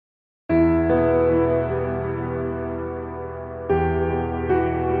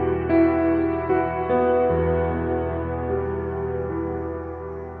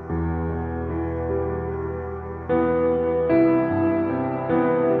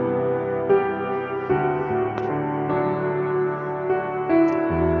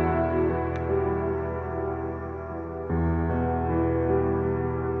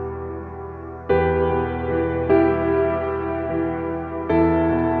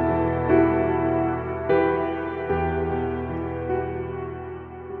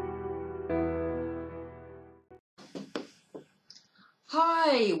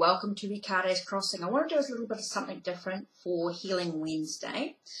welcome to Ricardo's Crossing. I want to do a little bit of something different for Healing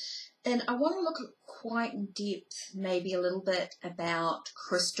Wednesday, and I want to look at quite in depth, maybe a little bit about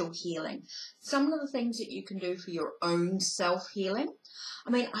crystal healing. Some of the things that you can do for your own self-healing.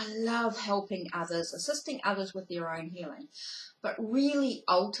 I mean, I love helping others, assisting others with their own healing, but really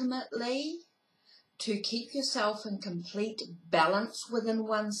ultimately to keep yourself in complete balance within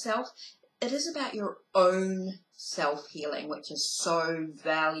oneself, it is about your own self-healing, which is so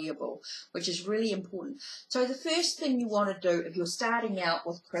valuable, which is really important. So the first thing you want to do if you're starting out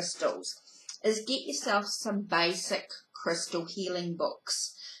with crystals is get yourself some basic crystal healing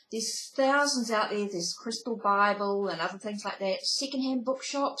books. There's thousands out there. There's Crystal Bible and other things like that. Secondhand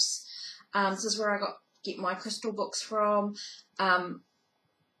bookshops. This is where I get my crystal books from. I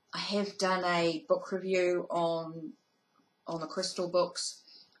have done a book review on the crystal books.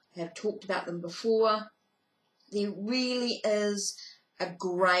 I have talked about them before. There really is a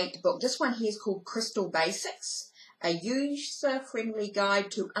great book. This one here is called Crystal Basics, a user-friendly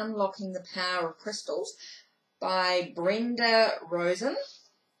guide to unlocking the power of crystals by Brenda, Rosen.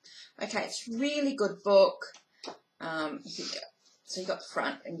 Okay, it's a really good book. Here you go. So you got the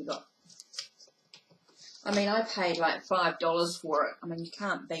front and you got, I mean, I paid like $5 for it. I mean, you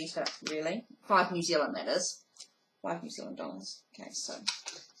can't beat it, really. 5 New Zealand, that is. 5 New Zealand dollars. Okay, so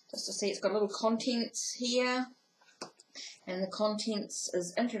just to see, it's got little contents here. And the contents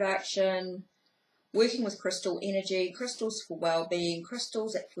is introduction, working with crystal energy, crystals for well-being,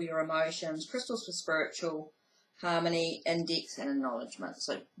 crystals for your emotions, crystals for spiritual harmony, index, and acknowledgement.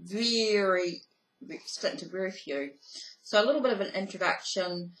 So very split into very few. So a little bit of an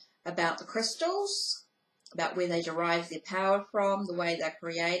introduction about the crystals, about where they derive their power from, the way they're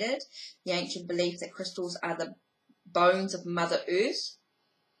created, the ancient belief that crystals are the bones of Mother Earth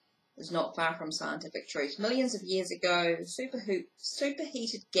is not far from scientific truth. Millions of years ago,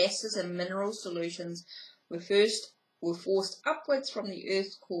 superheated gases and mineral solutions were forced upwards from the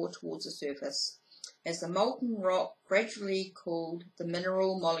Earth's core towards the surface. As the molten rock gradually cooled, the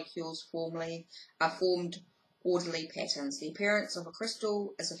mineral molecules formed orderly patterns. The appearance of a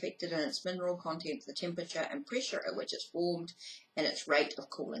crystal is affected in its mineral content, the temperature and pressure at which it's formed, and its rate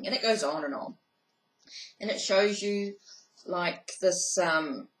of cooling. And it goes on. And it shows you like this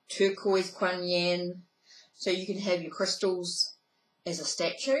turquoise Kuan Yin, so you can have your crystals as a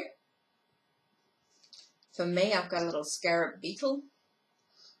statue. For me, I've got a little scarab beetle.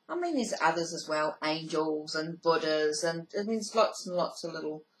 I mean, there's others as well, angels and Buddhas, and I mean, there's lots and lots of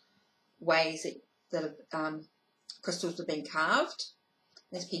little ways that crystals have been carved.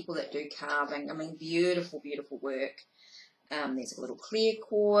 There's people that do carving. I mean, beautiful, beautiful work. There's a little clear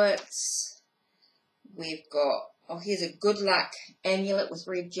quartz. We've got, oh, here's a good luck amulet with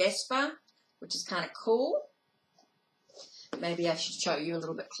red jasper, which is kind of cool. Maybe I should show you a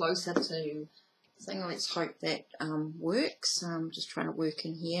little bit closer to the thing. Let's hope that works. I'm just trying to work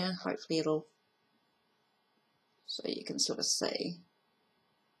in here. Hopefully it'll, so you can sort of see.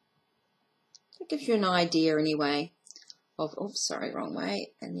 It gives you an idea anyway of, oops, sorry, wrong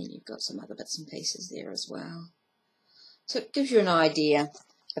way. And then you've got some other bits and pieces there as well. So it gives you an idea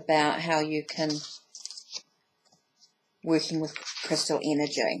about how you can working with crystal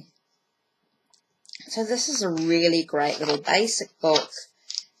energy. So this is a really great little basic book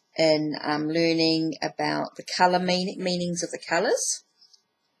in learning about the colour meanings of the colours,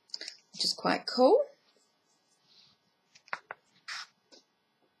 which is quite cool.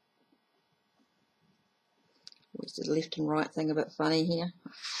 Always did the left and right thing a bit funny here.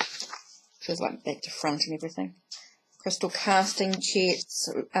 Feels like back to front and everything. Crystal casting cheat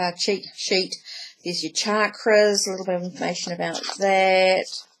sheet. There's your chakras, a little bit of information about that.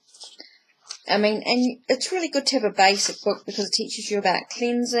 I mean, and it's really good to have a basic book because it teaches you about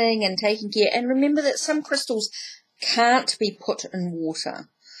cleansing and taking care. And remember that some crystals can't be put in water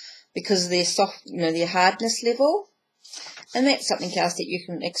because of their soft, their hardness level. And that's something else that you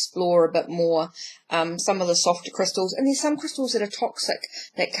can explore a bit more. Some of the softer crystals, and there's some crystals that are toxic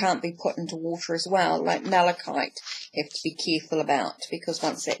that can't be put into water as well, like malachite. You have to be careful about because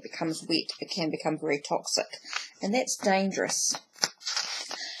once that becomes wet, it can become very toxic, and that's dangerous.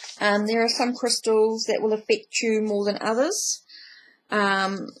 There are some crystals that will affect you more than others,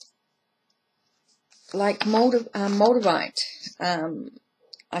 like moldavite.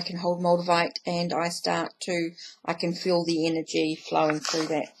 I can hold moldavite and I can feel the energy flowing through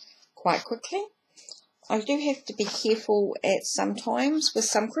that quite quickly. I do have to be careful at sometimes with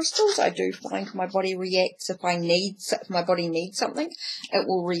some crystals. I do find my body reacts if my body needs something, it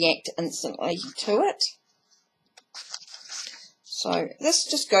will react instantly to it. So this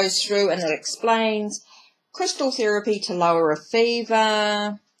just goes through and it explains crystal therapy to lower a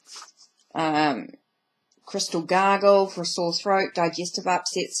fever, crystal gargle for a sore throat, digestive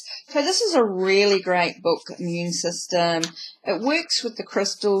upsets. So this is a really great book, immune system. It works with the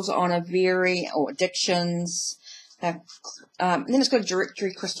crystals on or addictions. And then it's got a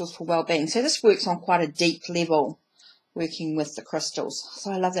directory crystals for well-being. So this works on quite a deep level, working with the crystals.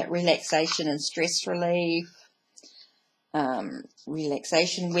 So I love that relaxation and stress relief.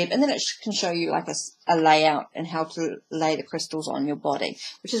 Relaxation web, and then it can show you like a layout and how to lay the crystals on your body,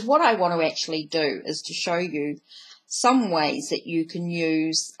 which is what I want to actually do, is to show you some ways that you can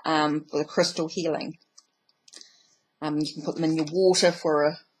use for the crystal healing. You can put them in your water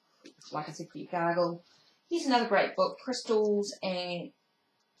for like I said, for your gargle. Here's another great book, Crystals and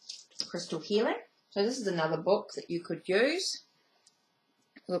Crystal Healing. So this is another book that you could use.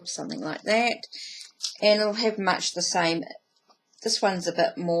 Oops, something like that. And it'll have much the same. This one's a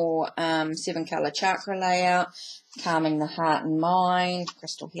bit more 7-color chakra layout, calming the heart and mind,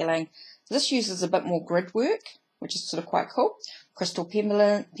 crystal healing. This uses a bit more grid work, which is sort of quite cool. Crystal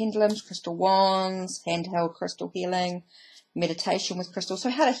pendulums, crystal wands, handheld crystal healing, meditation with crystals. So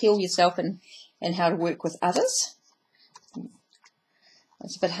how to heal yourself and how to work with others.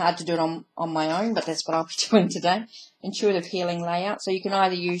 It's a bit hard to do it on my own, but that's what I'll be doing today. Intuitive healing layout. So you can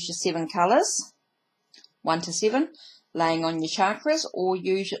either use your 7 colors, 1 to 7, laying on your chakras, or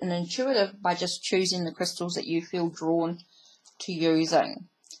use an intuitive by just choosing the crystals that you feel drawn to using.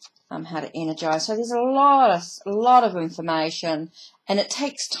 How to energize. So there's a lot of information, and it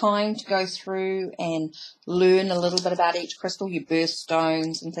takes time to go through and learn a little bit about each crystal, your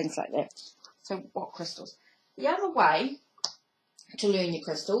birthstones and things like that. So what crystals? The other way to learn your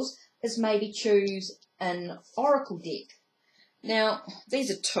crystals is maybe choose an oracle deck. Now, these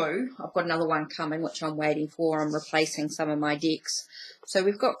are 2. I've got another one coming, which I'm waiting for. I'm replacing some of my decks. So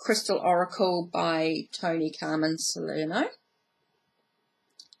we've got Crystal Oracle by Toni Carmine-Salerno.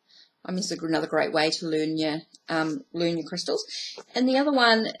 This is another great way to learn your crystals. And the other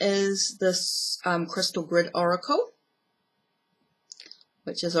one is this Crystal Grid Oracle,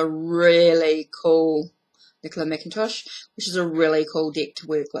 which is a really cool, Nicola McIntosh, which is a really cool deck to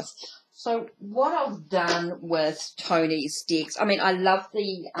work with. So what I've done with Toni's decks, I love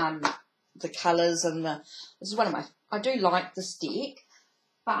the colours and this is one of my, I do like this deck,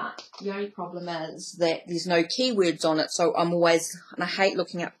 but the only problem is that there's no keywords on it, so I'm always, and I hate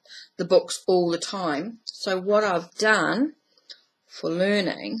looking up the books all the time. So what I've done for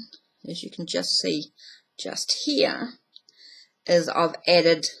learning, as you can just see just here, is I've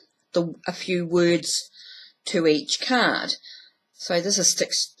added a few words to each card. So this is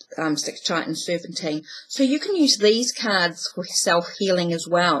Styx, Titan, Serpentine. So you can use these cards for self-healing as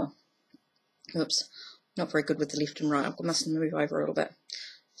well. Oops, not very good with the left and right. I must move over a little bit.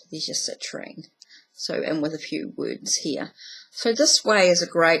 So there's your citrine. So, and with a few words here. So this way is a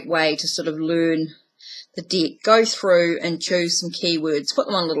great way to sort of learn the deck. Go through and choose some keywords, put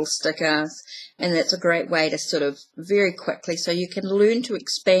them on little stickers, and that's a great way to sort of very quickly, so you can learn to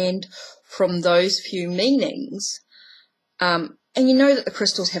expand from those few meanings. And you know that the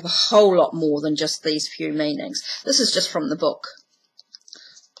crystals have a whole lot more than just these few meanings. This is just from the book.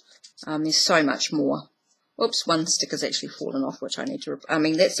 There's so much more. Oops, one sticker's actually fallen off, which I need to...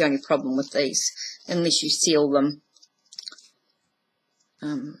 that's the only problem with these. Unless you seal them,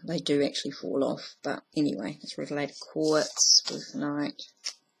 they do actually fall off. But anyway, it's regulated quartz with night.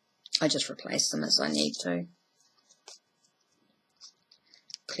 I just replace them as I need to.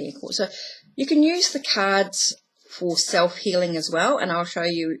 Clear quartz. So you can use the cards for self-healing as well, and I'll show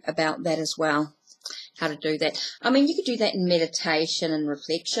you about that as well, how to do that. You could do that in meditation and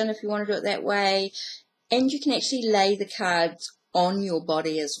reflection if you want to do it that way, and you can actually lay the cards on your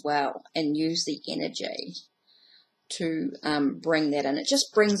body as well and use the energy to bring that in. It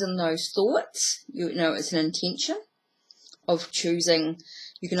just brings in those thoughts. It's an intention of choosing.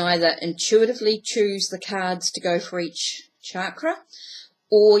 You can either intuitively choose the cards to go for each chakra,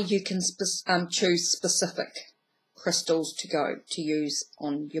 or you can choose specific crystals to use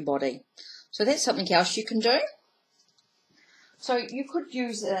on your body. So that's something else you can do. So you could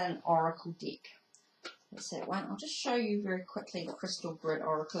use an oracle deck. That's that one. I'll just show you very quickly the Crystal Grid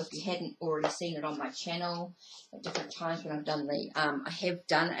Oracle if you hadn't already seen it on my channel at different times when I've done I have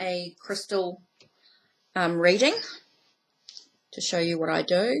done a crystal reading to show you what I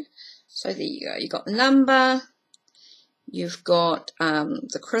do. So there you go. You've got the number, you've got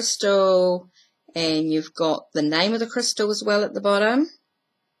the crystal, and you've got the name of the crystal as well at the bottom.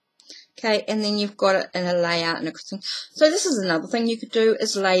 Okay, and then you've got it in a layout and a crystal. So this is another thing you could do,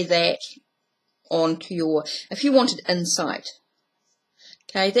 is lay that onto your, if you wanted insight.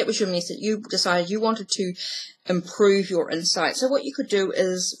 Okay, that was your message. You decided you wanted to improve your insight. So what you could do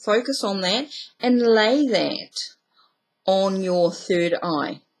is focus on that and lay that on your third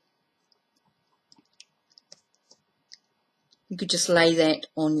eye. You could just lay that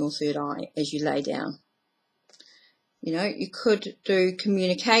on your third eye as you lay down. You know, you could do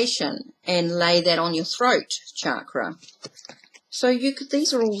communication and lay that on your throat chakra. So you could,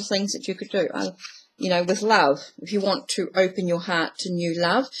 these are all the things that you could do. You know, with love, if you want to open your heart to new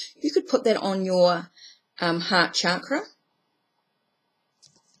love, you could put that on your heart chakra.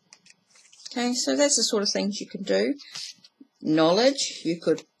 Okay, so that's the sort of things you can do. Knowledge, you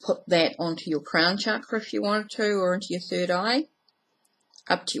could put that onto your crown chakra if you wanted to, or into your third eye.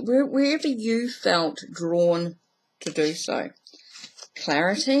 Up to you, wherever you felt drawn to do so.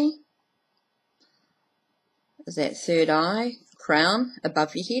 Clarity is that third eye, crown,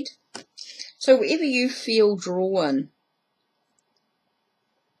 above your head. So wherever you feel drawn.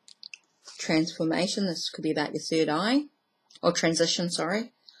 Transformation, this could be about your third eye, or transition,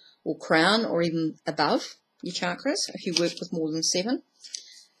 sorry, or crown, or even above your chakras, if you work with more than 7.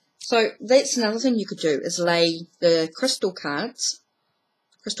 So that's another thing you could do, is lay the crystal cards,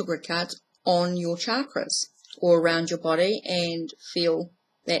 crystal grid cards, on your chakras, or around your body, and feel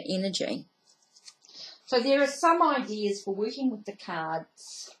that energy. So there are some ideas for working with the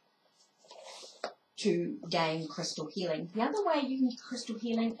cards to gain crystal healing. The other way you can get crystal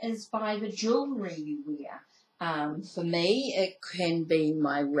healing is by the jewellery you wear. For me, it can be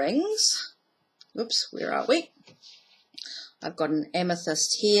my rings. Oops, where are we? I've got an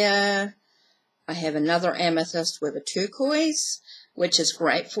amethyst here. I have another amethyst with a turquoise, which is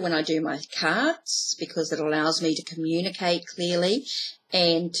great for when I do my cards, because it allows me to communicate clearly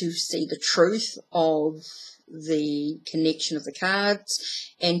and to see the truth of the connection of the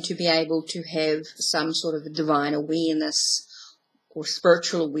cards, and to be able to have some sort of a divine awareness or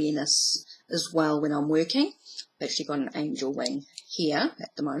spiritual awareness as well when I'm working. I've actually got an angel wing here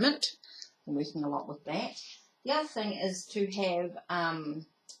at the moment. I'm working a lot with that. The other thing is to have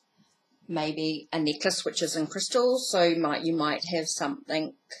maybe a necklace which is in crystals. So you might have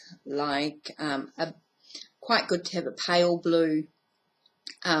something like quite good to have a pale blue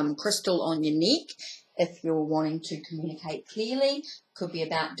crystal on your neck. If you're wanting to communicate clearly, could be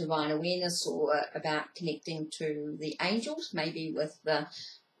about divine awareness or about connecting to the angels, maybe with the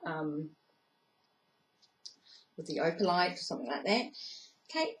opalite or something like that.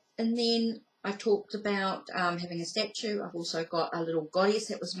 Okay, and then I talked about having a statue. I've also got a little goddess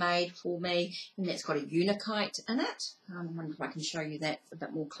that was made for me, and that's got a unikite in it. I wonder if I can show you that a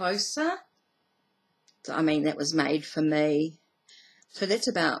bit more closer. So, I mean, that was made for me. So that's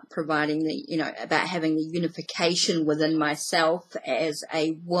about providing about having the unification within myself as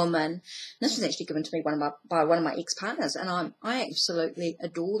a woman. This was actually given to me by one of my ex-partners, and I absolutely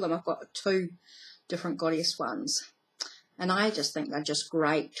adore them. I've got 2 different goddess ones, and I just think they're just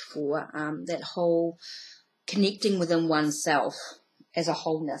great for that whole connecting within oneself as a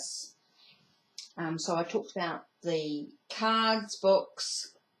wholeness. So I talked about the cards,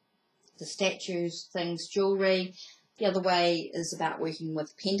 books, the statues, things, jewellery. The other way is about working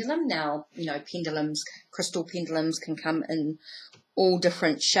with pendulum. Now, pendulums, crystal pendulums can come in all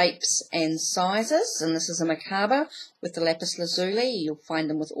different shapes and sizes. And this is a Merkaba with the Lapis Lazuli. You'll find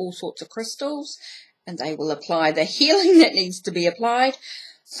them with all sorts of crystals, and they will apply the healing that needs to be applied.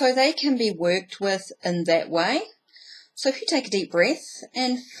 So they can be worked with in that way. So if you take a deep breath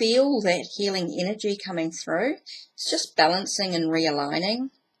and feel that healing energy coming through, it's just balancing and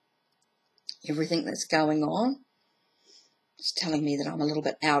realigning everything that's going on. It's telling me that I'm a little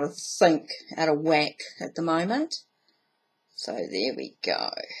bit out of sync, out of whack at the moment. So there we go.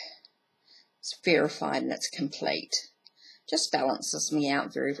 It's verified and it's complete. Just balances me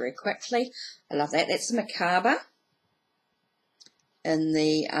out very, very quickly. I love that. That's the Merkaba in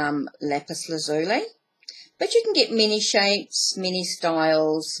the Lapis Lazuli. But you can get many shapes, many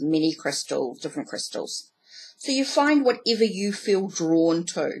styles, many crystals, different crystals. So you find whatever you feel drawn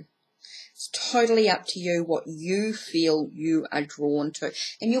to. It's totally up to you what you feel you are drawn to.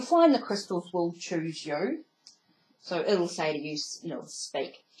 And you'll find the crystals will choose you. So it'll say to you,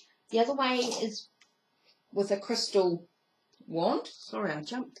 speak. The other way is with a crystal wand. Sorry, I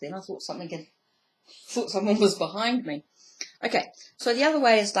jumped then. I thought someone was behind me. Okay, so the other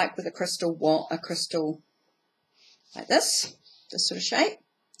way is like with a crystal wand, a crystal like this sort of shape.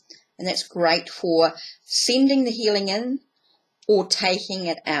 And that's great for sending the healing in or taking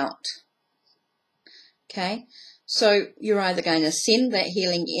it out. Okay, so you're either going to send that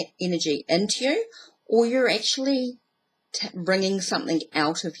healing energy into you, or you're actually bringing something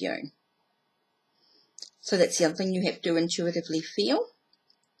out of you. So that's the other thing you have to intuitively feel.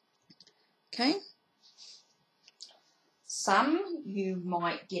 Okay. Some you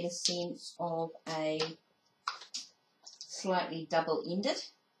might get a sense of a slightly double-ended.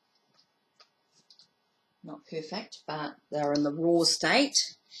 Not perfect, but they're in the raw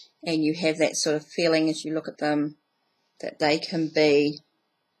state, and you have that sort of feeling as you look at them that they can be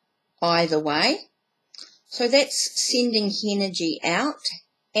either way. So that's sending energy out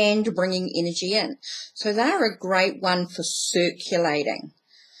and bringing energy in. So they're a great one for circulating.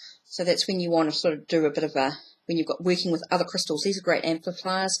 So that's when you want to sort of do a bit of a, when you've got working with other crystals. These are great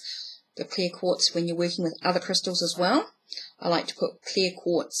amplifiers. The clear quartz when you're working with other crystals as well. I like to put clear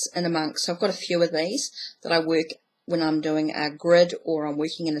quartz in amongst. So I've got a few of these that I work when I'm doing a grid, or I'm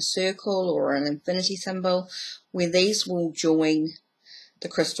working in a circle or an infinity symbol, where these will join the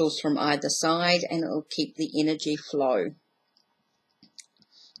crystals from either side, and it will keep the energy flow.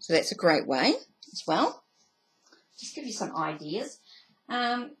 So that's a great way as well. Just give you some ideas.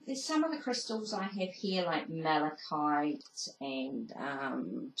 There's some of the crystals I have here, like malachite and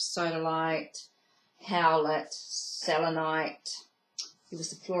sodalite, howlite, selenite. There was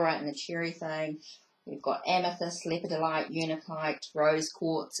the fluorite and the cherry thing. We've got amethyst, lepidolite, unakite, rose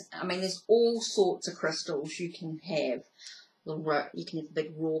quartz. I mean, there's all sorts of crystals you can have. You can have the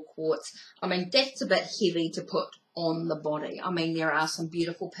big raw quartz. I mean, that's a bit heavy to put on the body. I mean, there are some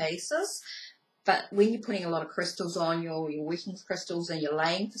beautiful pieces, but when you're putting a lot of crystals on, you're working with crystals and you're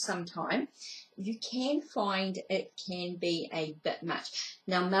laying for some time, you can find it can be a bit much.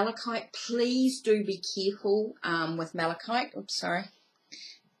 Now, malachite, please do be careful with malachite. Oops, sorry.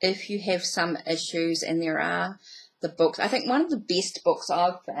 If you have some issues, and there are the books. I think one of the best books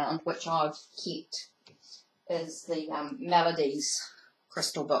I've found, which I've kept, is the Melodies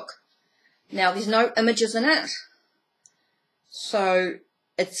crystal book. Now, there's no images in it, so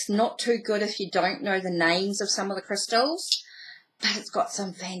it's not too good if you don't know the names of some of the crystals, but it's got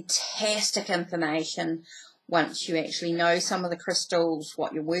some fantastic information once you actually know some of the crystals,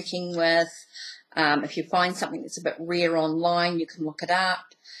 what you're working with. If you find something that's a bit rare online, you can look it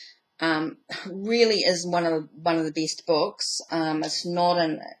up. Really is one of the best books. It's not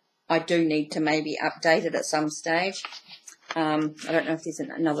an. I do need to maybe update it at some stage. I don't know if there's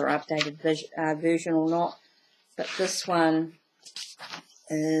another updated version or not, but this one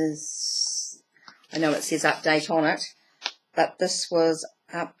is, I know it says update on it, but this was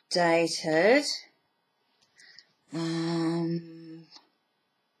updated.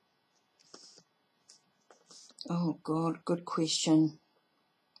 Oh God, good question.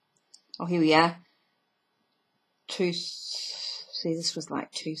 Oh, here we are. See, this was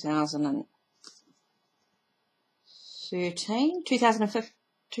like 2013, 2005,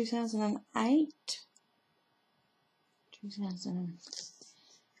 2008, 2000.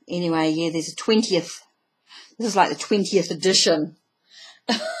 Anyway, yeah, there's a 20th. This is like the 20th edition.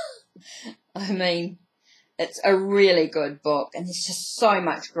 I mean, it's a really good book, and there's just so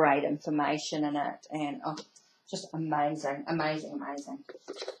much great information in it, and just amazing, amazing, amazing.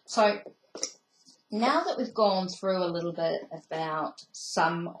 So now that we've gone through a little bit about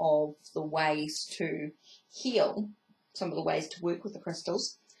some of the ways to heal, some of the ways to work with the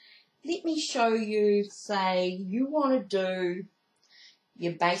crystals, let me show you, say, you want to do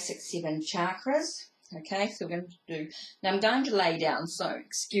your basic 7 chakras. Okay, so we're going to do, now I'm going to lay down, so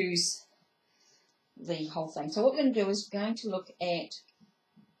excuse the whole thing. So what we're going to do is we're going to look at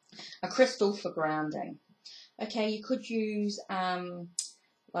a crystal for grounding. Okay, you could use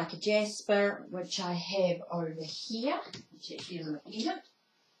like a jasper, which I have over here, which actually isn't a pendant.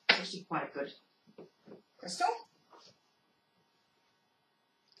 It's actually quite a good crystal.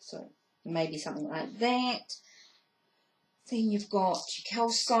 So maybe something like that. Then you've got your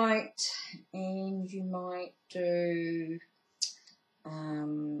calcite, and you might do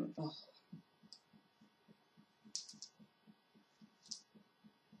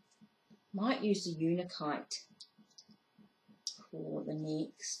might use the unakite for the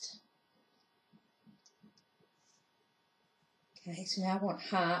next. Okay, so now I want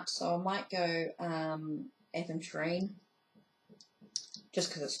heart, so I might go aventurine, just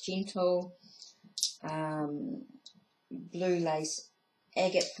because it's gentle. Blue lace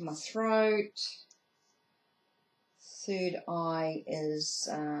agate for my throat. Third eye is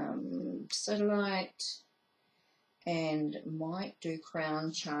sodalite, and might do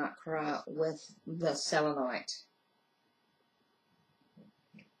crown chakra with the selenite,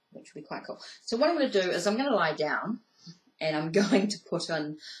 which would be quite cool. So what I'm going to do is I'm going to lie down, and I'm going to put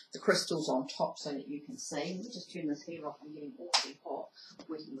in the crystals on top so that you can see. Let me just turn this heat off. I'm getting awfully hot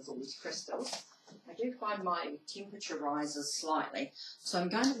working with all these crystals. I do find my temperature rises slightly. So I'm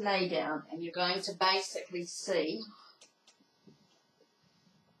going to lay down, and you're going to basically see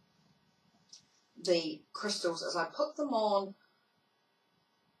the crystals is I put them on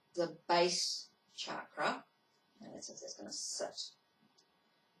the base chakra, and that's if it's going to sit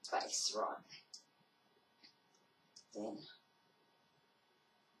base, right? Then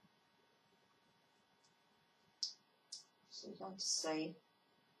so you're going to see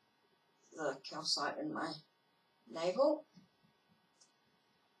the calcite in my navel.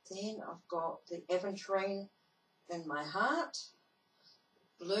 Then I've got the aventurine in my heart,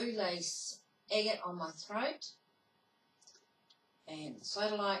 blue lace agate on my throat, and the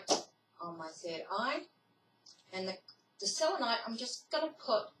sodalite on my third eye. And the selenite I'm just going to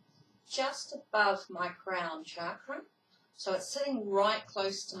put just above my crown chakra, so it's sitting right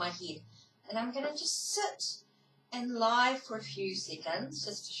close to my head. And I'm going to just sit and lie for a few seconds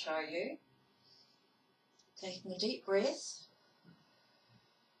just to show you. Taking a deep breath.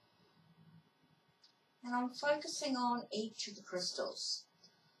 And I'm focusing on each of the crystals.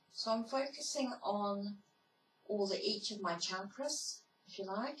 So I'm focusing on each of my chakras, if you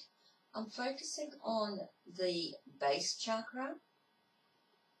like. I'm focusing on the base chakra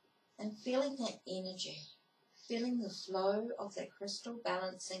and feeling that energy, feeling the flow of that crystal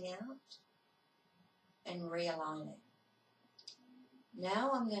balancing out and realigning.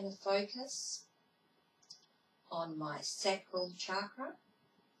 Now I'm going to focus on my sacral chakra,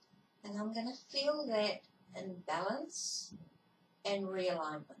 and I'm going to feel that in balance and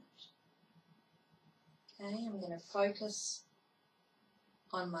realignment. Okay, I'm going to focus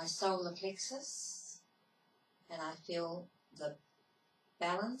on my solar plexus, and I feel the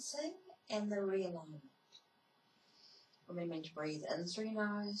balancing and the realignment. Remembering to breathe in through your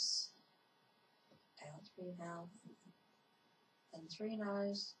nose, out through your mouth, in through your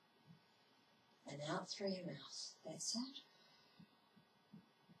nose, and out through your mouth. That's it.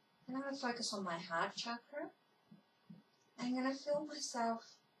 And I'm going to focus on my heart chakra. I'm going to feel myself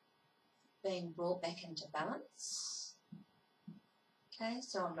being brought back into balance. Okay,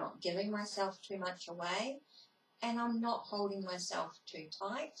 so I'm not giving myself too much away, and I'm not holding myself too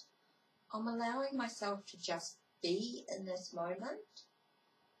tight. I'm allowing myself to just be in this moment.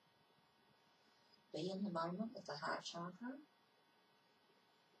 Be in the moment with the heart chakra.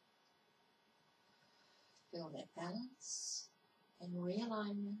 Feel that balance and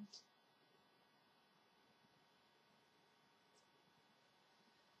realignment.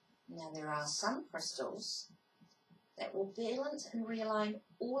 Now there are some crystals that will balance and realign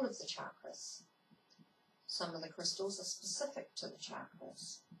all of the chakras. Some of the crystals are specific to the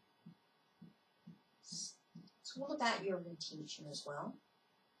chakras. It's all about your intention as well.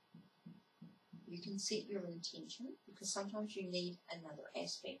 You can set your intention, because sometimes you need another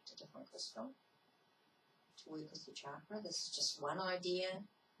aspect to different crystal to work with the chakra. This is just one idea,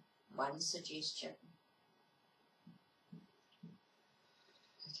 one suggestion.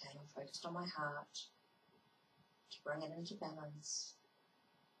 Okay, I'm focused on my heart to bring it into balance.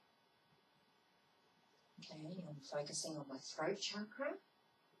 Okay, I'm focusing on my throat chakra,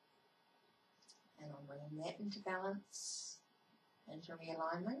 and I'm bringing that into balance, into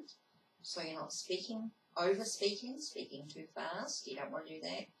realignment. So you're not speaking too fast. You don't want to do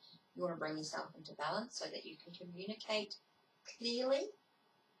that. You want to bring yourself into balance so that you can communicate clearly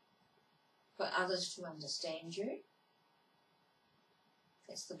for others to understand you.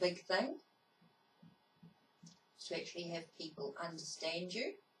 That's the big thing, to actually have people understand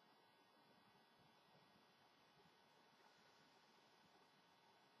you.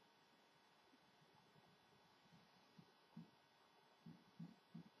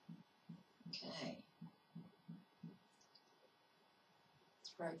 Okay.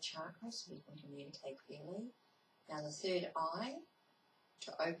 Throat chakra, so you can communicate clearly. Now the third eye,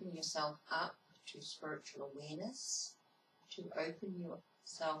 to open yourself up to spiritual awareness, to open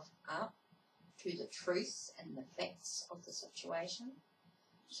yourself up to the truth and the facts of the situation,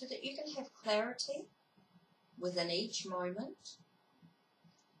 so that you can have clarity within each moment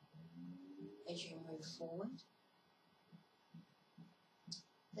as you move forward.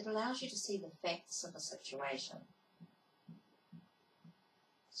 It allows you to see the facts of a situation.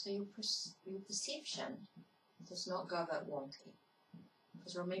 So your perception does not go a bit wonky.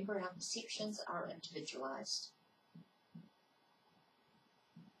 Because remember, our perceptions are individualized.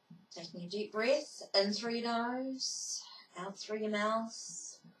 Taking a deep breath, in through your nose, out through your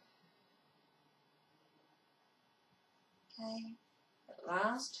mouth. Okay. At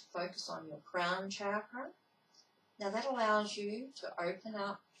last, focus on your crown chakra. Now that allows you to open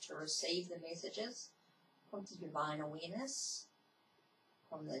up to receive the messages from the divine awareness,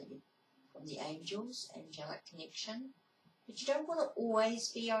 from the angels, angelic connection. But you don't want to always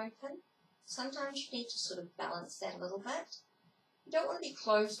be open. Sometimes you need to sort of balance that a little bit. You don't want to be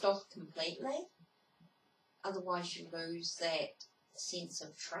closed off completely, Otherwise you lose that sense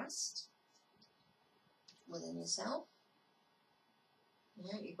of trust within yourself. You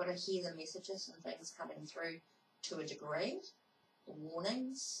know, you've got to hear the messages and things coming through to a degree, the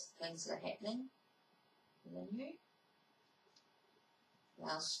warnings, things that are happening within you.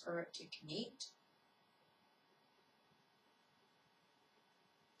 Allow spirit to connect.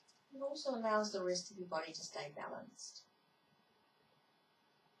 It also allows the rest of your body to stay balanced.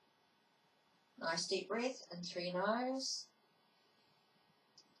 Nice deep breath in through your nose.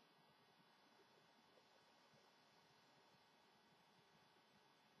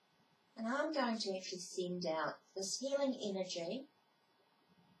 And I'm going to actually send out this healing energy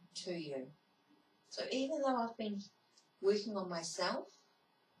to you. So even though I've been working on myself,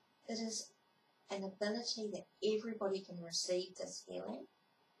 it is an ability that everybody can receive this healing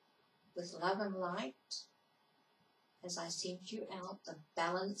with love and light as I send you out the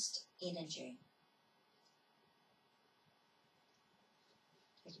balanced energy.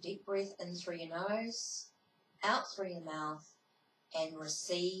 Take a deep breath in through your nose, out through your mouth, and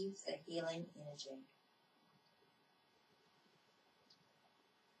receive the healing energy.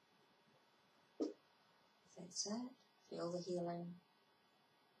 That's it. Feel the healing.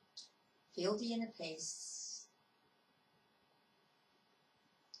 Feel the inner peace.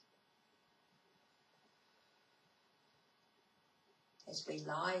 As we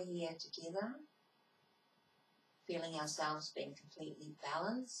lie here together, feeling ourselves being completely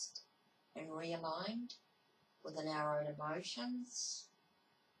balanced and realigned within our own emotions,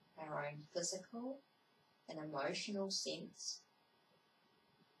 our own physical and emotional sense,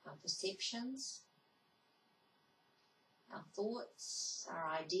 our perceptions, our thoughts,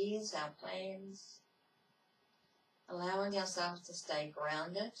 our ideas, our plans, allowing ourselves to stay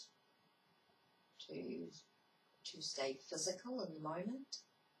grounded, to stay physical in the moment,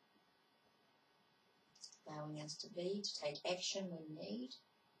 allowing us to take action when need,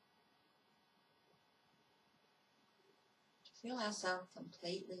 to feel ourselves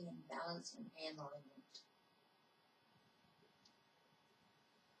completely in balance and alignment.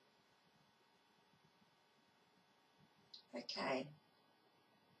 Okay,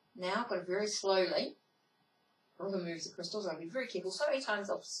 now I've got to very slowly remove the crystals. I'll be very careful. So many times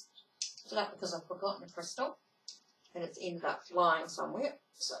I've stood up because I've forgotten a crystal and it's ended up flying somewhere.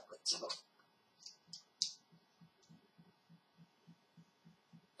 So let's have a look.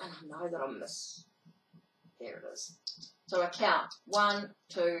 And I know that I miss. There it is. So I count 1,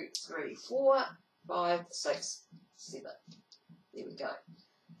 2, 3, 4, 5, 6, 7. There we go.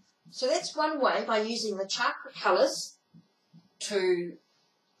 So that's one way by using the chakra colours to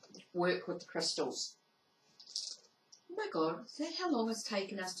work with the crystals. Oh my God, is that how long it's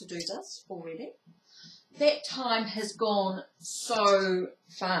taken us to do this already? That time has gone so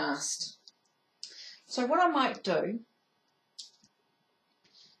fast. So what I might do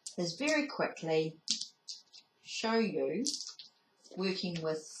is very quickly show you working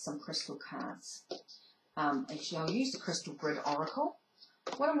with some crystal cards. Actually, I'll use the Crystal Grid Oracle.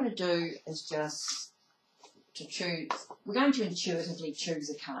 What I'm going to do is just to choose, we're going to intuitively choose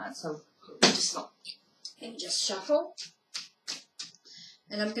a card. So let me just shuffle.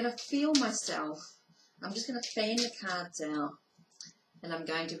 And I'm going to feel myself. I'm just going to fan the cards out. And I'm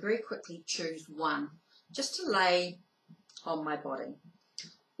going to very quickly choose one, just to lay on my body.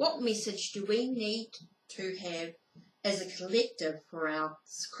 What message do we need to have as a collective for our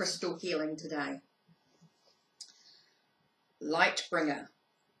crystal healing today? Light Bringer,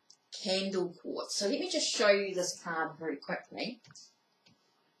 Candle Quartz. So let me just show you this card very quickly.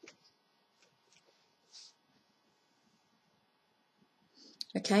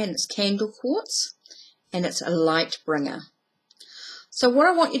 Okay, and it's Candle Quartz, and it's a light bringer. So what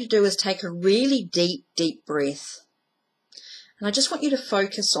I want you to do is take a really deep, deep breath. And I just want you to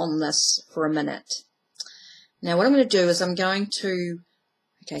focus on this for a minute. Now what I'm going to do is I'm going to,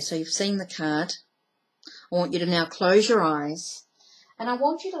 okay, so you've seen the card. I want you to now close your eyes. And I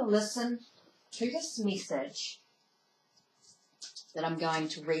want you to listen to this message that I'm going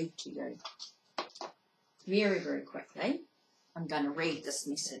to read to you. Very, very quickly, I'm going to read this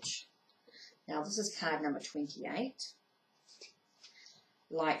message. Now this is card number 28.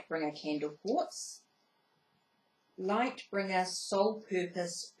 Light Bringer, Candle Quartz. Light Bringer, Soul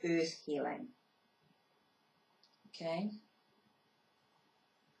Purpose, Earth Healing. Okay.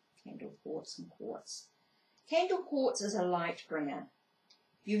 Candle Quartz and Quartz. Candle Quartz is a light bringer.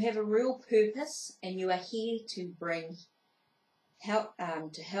 You have a real purpose and you are here to help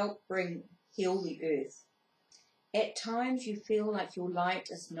heal the earth. At times you feel like your light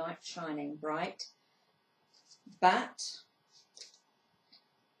is not shining bright, but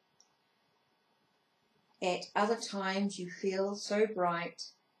At other times you feel so bright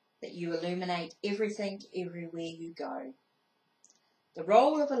that you illuminate everything everywhere you go. The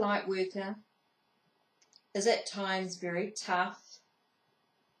role of a light worker is at times very tough,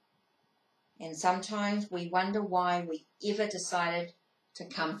 and sometimes we wonder why we ever decided to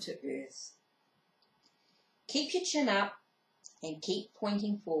come to Earth. Keep your chin up and keep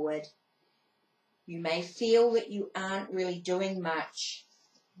pointing forward. You may feel that you aren't really doing much,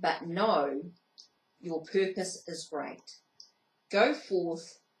 but know your purpose is great. Go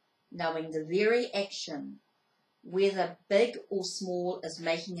forth knowing the very action, whether big or small, is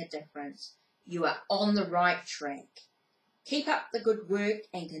making a difference. You are on the right track. Keep up the good work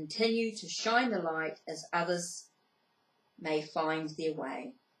and continue to shine the light as others may find their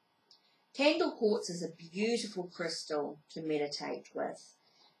way. Candle quartz is a beautiful crystal to meditate with,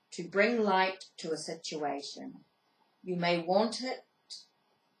 to bring light to a situation. You may want it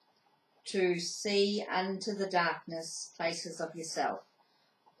to see into the darkness places of yourself.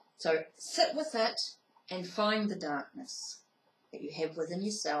 So sit with it and find the darkness that you have within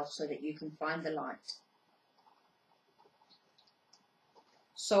yourself so that you can find the light.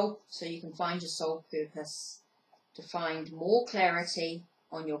 So you can find your soul purpose, to find more clarity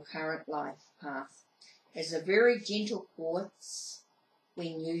on your current life path. It's a very gentle quartz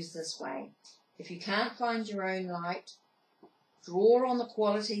when used this way. If you can't find your own light, draw on the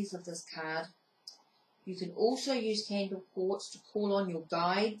qualities of this card. You can also use candle quartz to call on your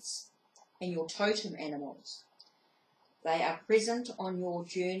guides and your totem animals. They are present on your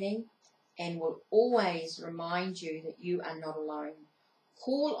journey and will always remind you that you are not alone.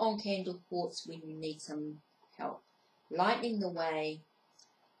 Call on candle quartz when you need some help, lightening the way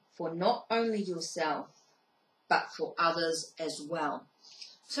for not only yourself, but for others as well.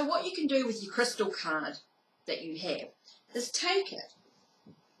 So what you can do with your crystal card that you have is take it,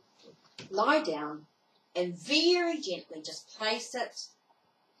 lie down, and very gently just place it.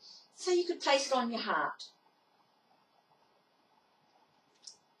 So you could place it on your heart.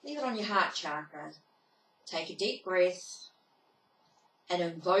 Leave it on your heart chakra. Take a deep breath and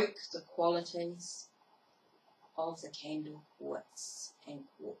invoke the qualities of the candle quartz and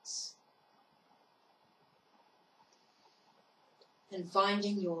quartz. And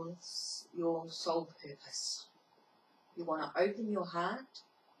finding your soul purpose. You want to open your heart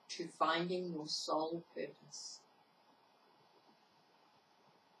to finding your soul purpose.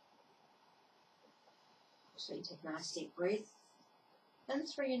 So you take a nice deep breath, in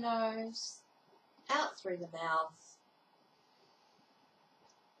through your nose, out through the mouth.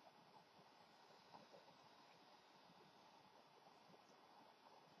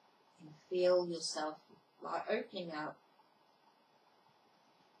 And feel yourself like opening up.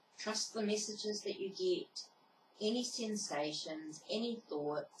 Trust the messages that you get, any sensations, any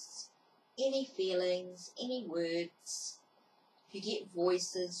thoughts, any feelings, any words. If you get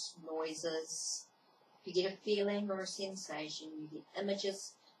voices, noises, if you get a feeling or a sensation, you get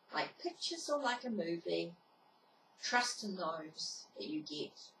images like pictures or like a movie, trust in those that you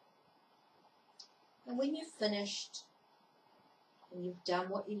get. And when you've finished and you've done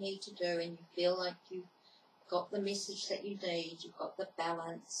what you need to do and you feel like you've got the message that you need, you've got the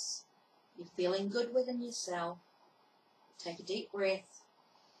balance, you're feeling good within yourself, take a deep breath.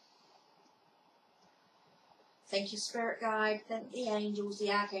 Thank your spirit guide, thank the angels,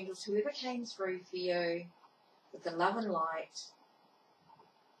 the archangels, whoever came through for you with the love and light.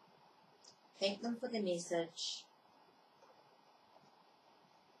 Thank them for the message.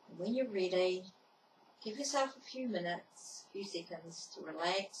 And when you're ready, give yourself a few minutes, a few seconds to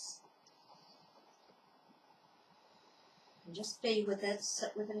relax. And just be with it,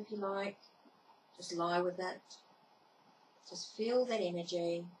 sit with it if you like, just lie with it, just feel that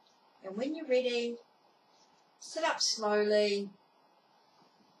energy. And when you're ready, sit up slowly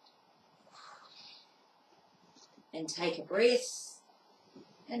and take a breath.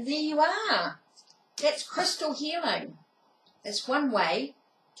 And there you are. That's crystal healing. That's one way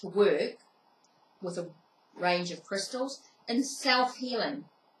to work with a range of crystals in self-healing.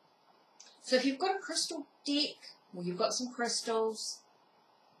 So if you've got a crystal deck, or you've got some crystals,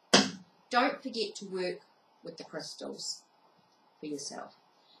 don't forget to work with the crystals for yourself.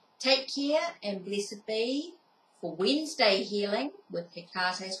 Take care and blessed be for Wednesday healing with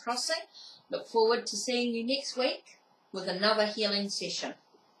Hecate's Crossing. Look forward to seeing you next week with another healing session.